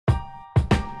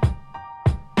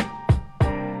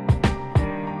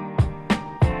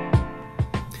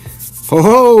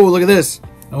Oh, look at this.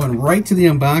 I went right to the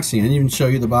unboxing. I didn't even show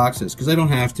you the boxes because I don't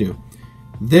have to.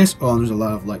 This, oh, there's a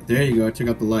lot of light. There you go. I took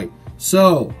out the light.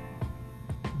 So,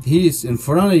 he's in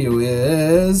front of you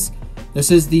is, this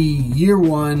is the year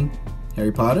 1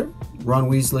 Harry Potter, Ron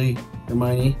Weasley,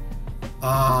 Hermione,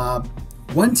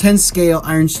 1/10 scale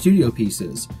Iron Studio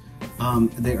pieces.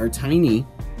 They are tiny.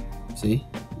 See,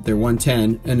 they're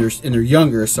 1/10, and they're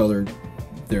younger, so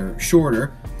they're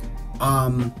shorter.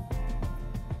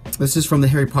 This is from the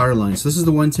Harry Potter line. So this is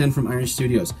the 1/10 from Iron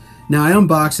Studios. Now I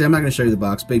unboxed it. I'm not going to show you the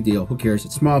box. Big deal. Who cares?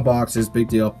 It's small boxes. Big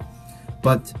deal.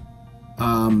 But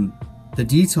the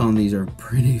detail on these are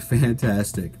pretty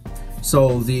fantastic.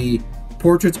 So the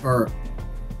portraits are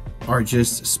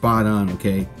just spot on.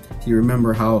 Okay. Do you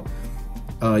remember how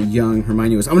young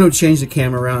Hermione was? I'm going to change the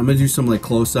camera around. I'm going to do some like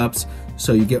close-ups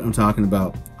so you get what I'm talking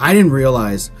about. I didn't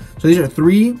realize. So these are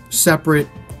 3 separate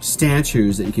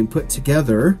statues that you can put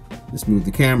together. Let's move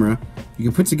the camera. You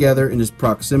can put together in this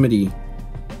proximity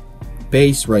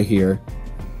base right here,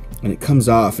 and it comes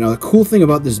off. Now the cool thing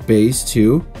about this base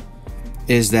too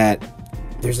is that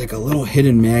there's like a little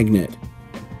hidden magnet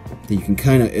that you can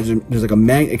kind of, there's like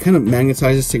a it kind of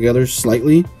magnetizes together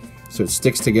slightly, so it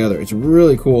sticks together. It's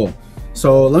really cool.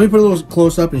 So let me put a little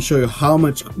close up and show you how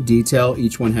much detail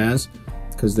each one has,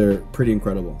 because they're pretty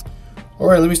incredible.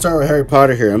 Alright, let me start with Harry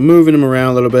Potter here. I'm moving him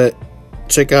around a little bit.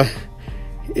 Check out,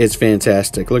 it's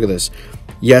fantastic. Look at this.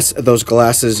 Yes, those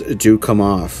glasses do come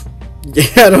off.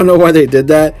 Yeah, I don't know why they did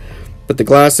that, but the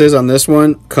glasses on this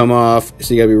one come off,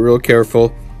 so you gotta be real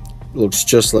careful. It looks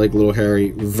just like little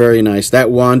Harry. Very nice.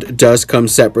 That wand does come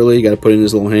separately. You gotta put it in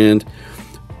his little hand.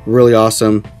 Really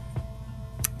awesome.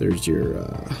 There's your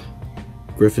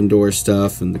Gryffindor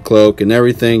stuff and the cloak and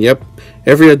everything. Yep,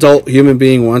 every adult human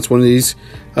being wants one of these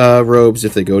robes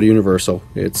if they go to Universal.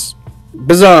 It's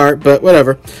bizarre, but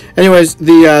whatever. Anyways,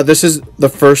 this is the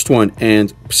first one,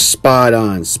 and spot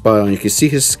on. You can see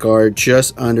his scar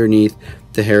just underneath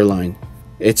the hairline.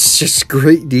 It's just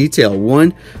great detail.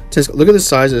 Look at the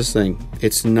size of this thing.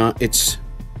 It's not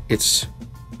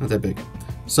that big.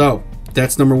 So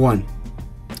that's number 1.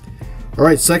 All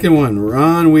right, second one,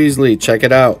 Ron Weasley. Check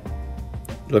it out.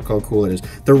 Look how cool it is.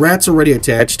 The rat's already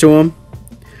attached to him,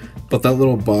 but that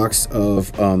little box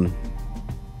of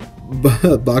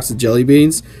jelly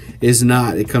beans is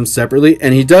not. It comes separately,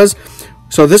 and he does.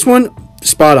 So this one,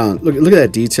 spot on. Look at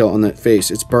that detail on that face.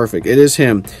 It's perfect. It is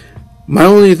him. My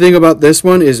only thing about this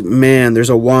one is, man, there's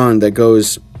a wand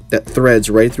that threads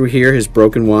right through here, his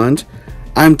broken wand.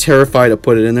 I'm terrified to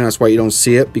put it in there. That's why you don't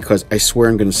see it, because I swear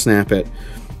I'm going to snap it.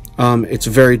 It's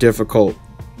very difficult.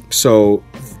 So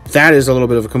that is a little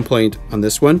bit of a complaint on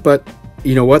this one, but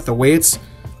you know what? The way it's,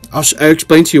 I'll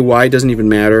explain to you why it doesn't even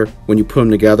matter when you put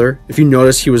them together. If you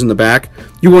notice he was in the back,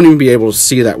 you won't even be able to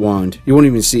see that wand. You won't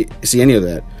even see any of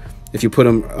that if you put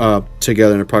them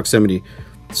together in a proximity.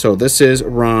 So this is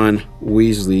Ron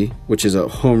Weasley, which is a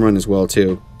home run as well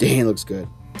too. Dang, looks good.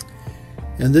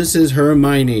 And this is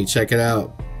Hermione. Check it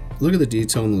out. Look at the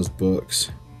detail in those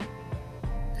books.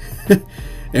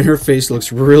 And her face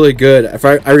looks really good. If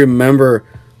I remember,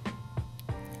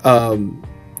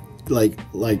 like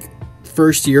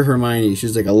first year Hermione, she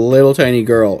was like a little tiny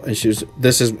girl, and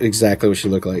this is exactly what she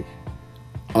looked like.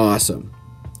 Awesome.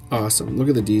 Look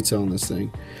at the detail on this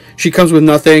thing. She comes with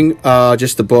nothing,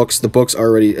 just the books. The books are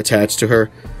already attached to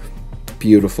her.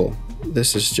 Beautiful.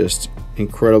 This is just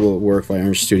incredible work by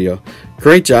Iron Studio.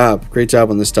 Great job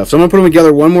on this stuff. So I'm gonna put them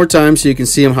together one more time so you can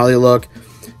see them how they look.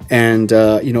 And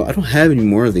you know, I don't have any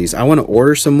more of these. I want to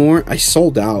order some more. I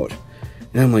sold out,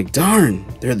 and I'm like, darn,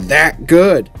 they're that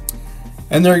good.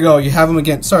 And there you go. You have them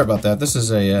again. Sorry about that. This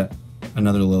is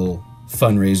another little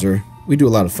fundraiser. We do a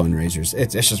lot of fundraisers.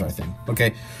 It's just our thing.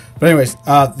 Okay. But anyways,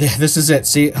 this is it.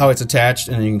 See how it's attached,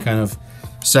 and you can kind of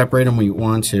separate them when you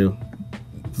want to.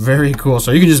 Very cool.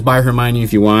 So you can just buy Hermione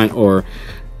if you want, or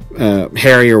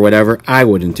Harry or whatever. I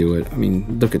wouldn't do it. I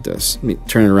mean, look at this. Let me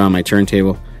turn it around my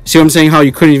turntable. See what I'm saying? How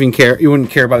you couldn't even care. You wouldn't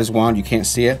care about his wand. You can't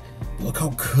see it. Look how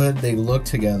good they look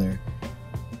together.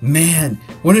 Man,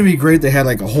 wouldn't it be great if they had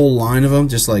like a whole line of them,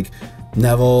 just like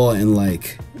Neville and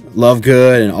like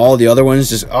Lovegood and all the other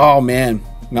ones. Just, oh man,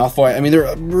 Malfoy. I mean,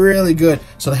 they're really good.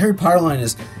 So the Harry Potter line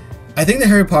is, I think the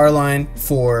Harry Potter line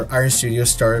for Iron Studios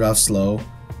started off slow,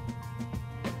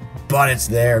 but it's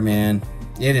there, man.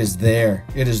 It is there.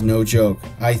 It is no joke.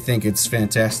 I think it's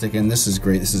fantastic, and this is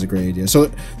great. This is a great idea. So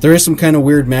there is some kind of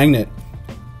weird magnet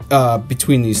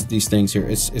between these things here.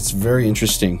 It's very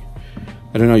interesting.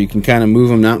 I don't know. You can kind of move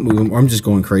them, not move them, or I'm just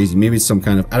going crazy. Maybe it's some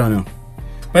kind of, I don't know.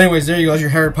 But anyways, there you go. Your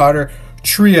Harry Potter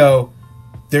trio.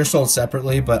 They're sold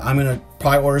separately, but I'm gonna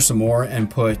probably order some more and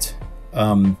put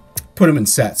them in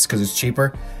sets because it's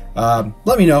cheaper.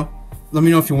 let me know. Let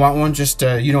me know if you want one. Just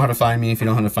you know how to find me. If you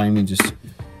don't know how to find me, just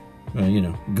you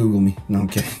know, Google me. No, I'm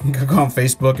kidding. Go on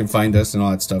Facebook and find us and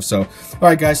all that stuff. So, all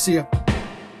right, guys, see ya.